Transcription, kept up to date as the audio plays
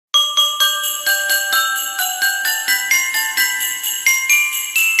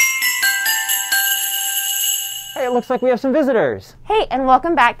it looks like we have some visitors. Hey, and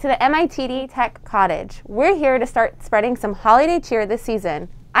welcome back to the MITD Tech Cottage. We're here to start spreading some holiday cheer this season.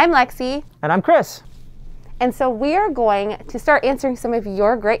 I'm Lexi. And I'm Chris. And so we are going to start answering some of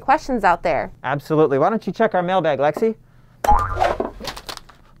your great questions out there. Absolutely. Why don't you check our mailbag, Lexi?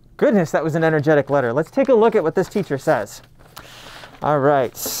 Goodness, that was an energetic letter. Let's take a look at what this teacher says. All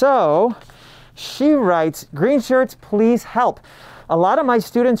right, so she writes, "Green shirts, please help. A lot of my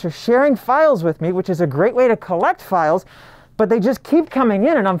students are sharing files with me, which is a great way to collect files, but they just keep coming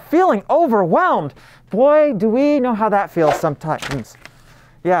in and I'm feeling overwhelmed." Boy, do we know how that feels sometimes.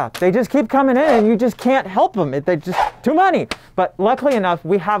 Yeah, they just keep coming in and you just can't help them. They're just too many. But luckily enough,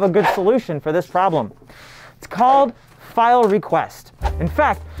 we have a good solution for this problem. It's called file request. In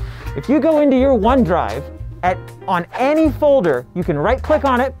fact, if you go into your OneDrive on any folder, you can right-click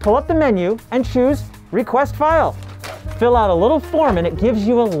on it, pull up the menu, and choose Request File. Fill out a little form and it gives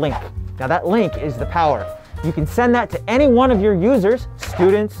you a link. Now that link is the power. You can send that to any one of your users,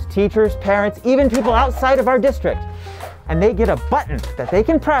 students, teachers, parents, even people outside of our district. And they get a button that they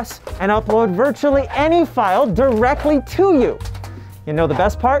can press and upload virtually any file directly to you. You know the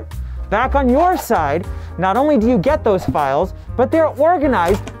best part? Back on your side, not only do you get those files, but they're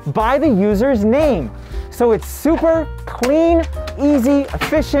organized by the user's name. So it's super clean, easy,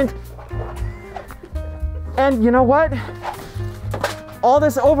 efficient. And you know what? All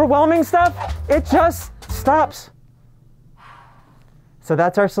this overwhelming stuff, it just stops. So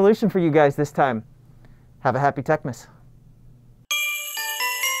that's our solution for you guys this time. Have a happy Techmas.